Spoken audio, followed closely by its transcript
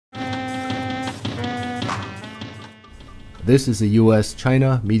This is a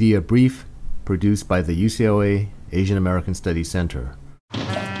U.S.-China media brief produced by the UCLA Asian American Studies Center.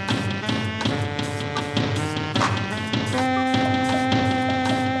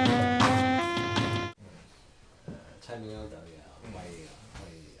 蔡明亮导演啊，欢迎啊，欢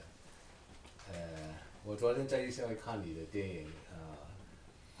迎你啊。我昨天在UCLA看你的电影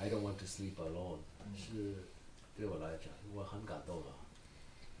，I Don't Want to Sleep Alone，是对我来讲，我很感动啊。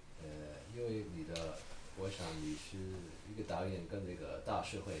因为我想你是一个导演，跟这个大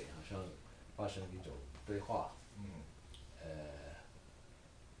社会好像发生一种对话。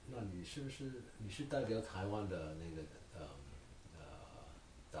那你是代表台湾的那个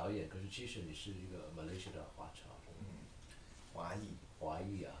导演，可是其实你是一个马来西亚的华侨。华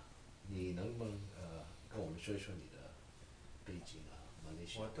裔啊，你能不能跟我们说一说你的背景啊？马来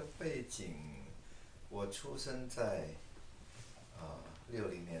西亚。我的背景，我出生在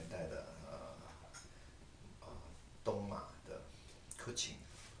60年代的东马的库钦，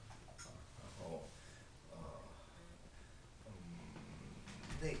然后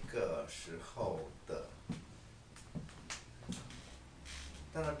那个时候的，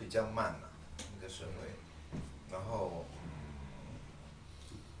当然比较慢了，那个社会，然后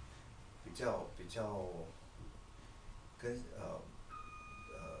比较跟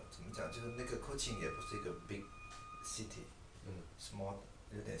怎么讲，就是那个库钦也不是一个 big city，small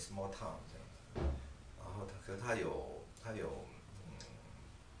有点 small town 这样的，然后可是它有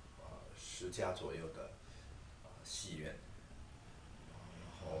10家左右的戏院，然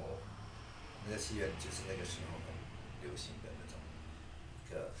后那个戏院就是那个时候很流行的那种一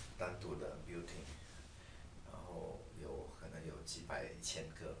个单独的 building， 然后可能有几百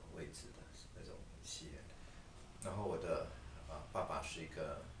1000个位置的那种戏院。然后我的爸爸是一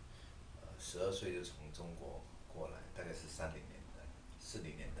个12岁就从中国过来，大概是30年代、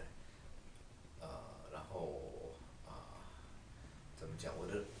40年代，然后怎么讲？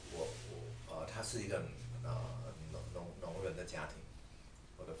他是一个农人的家庭，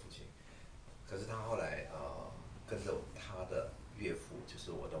我的父亲。可是他后来跟着他的岳父，就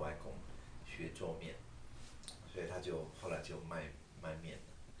是我的外公学做面，所以他后来就卖面，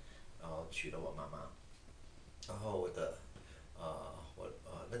然后娶了我妈妈。然后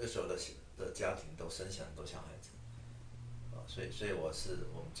那个时候的家庭都生下很多小孩子，所以我是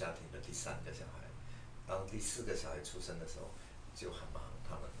我们家庭的第3个小孩。当第4个小孩出生的时候，就很忙，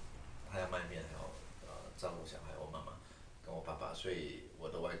他要卖面，还要照顾小孩，我妈妈跟我爸爸，所以我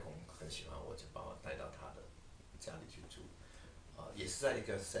的外公很喜欢我，就把我带到他的家里去住，也是在一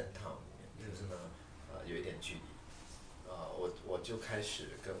个 same town 里面，可是呢有一点距离，我就开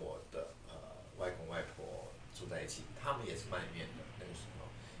始跟我的外公外婆住在一起，他们也是卖面的那个时候，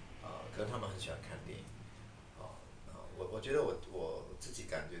可是他们很喜欢看电影，我觉得我自己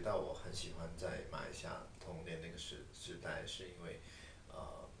感觉到我很喜欢在马来西亚童年那个时代，是因为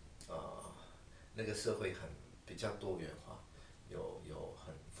那个社会比较多元化，有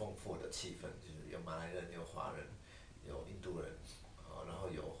很丰富的气氛，就是有马来人，有华人，有印度人，然后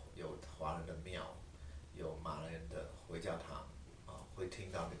有华人的庙，有马来人的回教堂，会听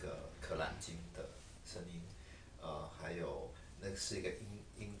到那个可兰经的声音，还有那是一个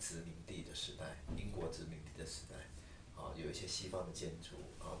英殖民地的时代，英国殖民地的时代，有一些西方的建筑，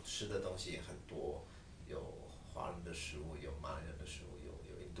吃的东西也很多，有华人的食物，有马来人的食物，有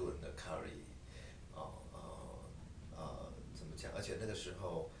印度人的 curry，怎么讲？而且那个时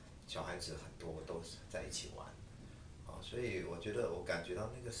候小孩子很多都在一起玩，所以我觉得我感觉到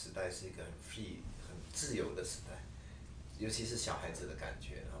那个时代是一个很 free、很自由的时代，尤其是小孩子的感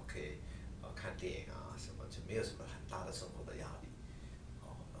觉，然后可以看电影啊什么，就没有什么很大的生活的压力，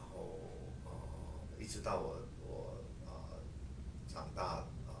然后一直到我长大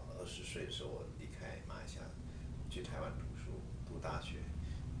20岁的时候，我离开马来西亚去台湾读大学，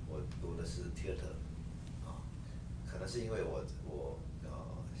我读的是 theater，可能是因为我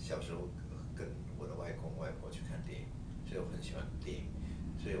小时候跟我的外公外婆去看电影，所以我很喜欢电影，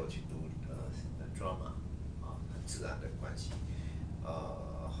所以我去读drama，很自然的关系，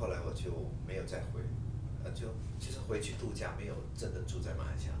后来我就没有再其实回去度假，没有真的住在马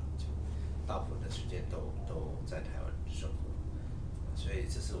来西亚，就大部分的时间都在台湾生活，所以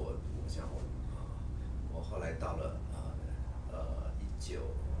这是我想我后来到了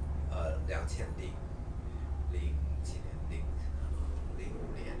2005年，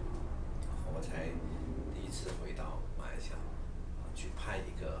我才第一次回到马来西亚，去拍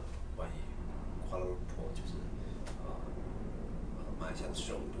一个关于kuala lumpur，就是马来西亚的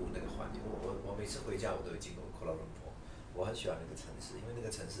首都那个环境。我每次回家我都有经过kuala lumpur，我很喜欢那个城市，因为那个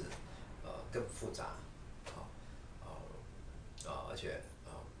城市更复杂，而且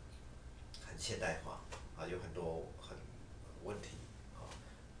很现代化，有很多很问题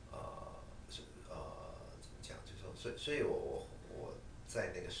啊，怎么讲？就是说，所以我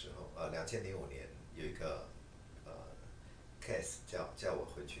在那个时候2005年有一个case 叫我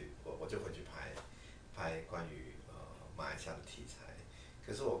回去，我就回去拍关于马来西亚的题材。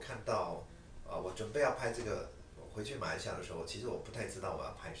可是我看到我准备要拍这个回去马来西亚的时候，其实我不太知道我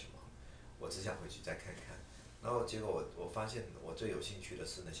要拍什么，我只想回去再看看。然后结果我发现我最有兴趣的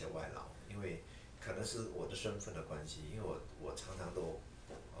是那些外劳，因为可能是我的身份的关系，因为我常常都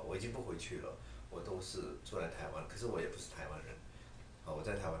我已经不回去了，我都是住在台湾，可是我也不是台湾人，我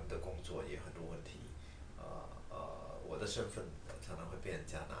在台湾的工作也很多问题，我的身份常常会被人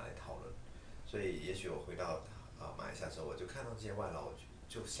家拿来讨论，所以也许我回到马来西亚的时候，我就看到这些外劳，我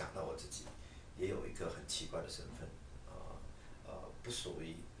就想到我自己也有一个很奇怪的身份，不属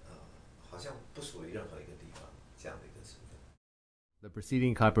于好像不属于任何一个地方这样的一个身份。The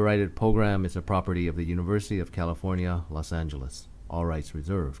preceding copyrighted program is a property of the University of California, Los Angeles. All rights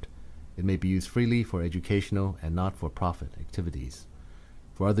reserved. It may be used freely for educational and not-for-profit activities.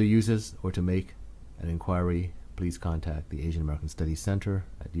 For other uses or to make an inquiry, please contact the Asian American Studies Center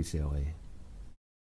at UCLA.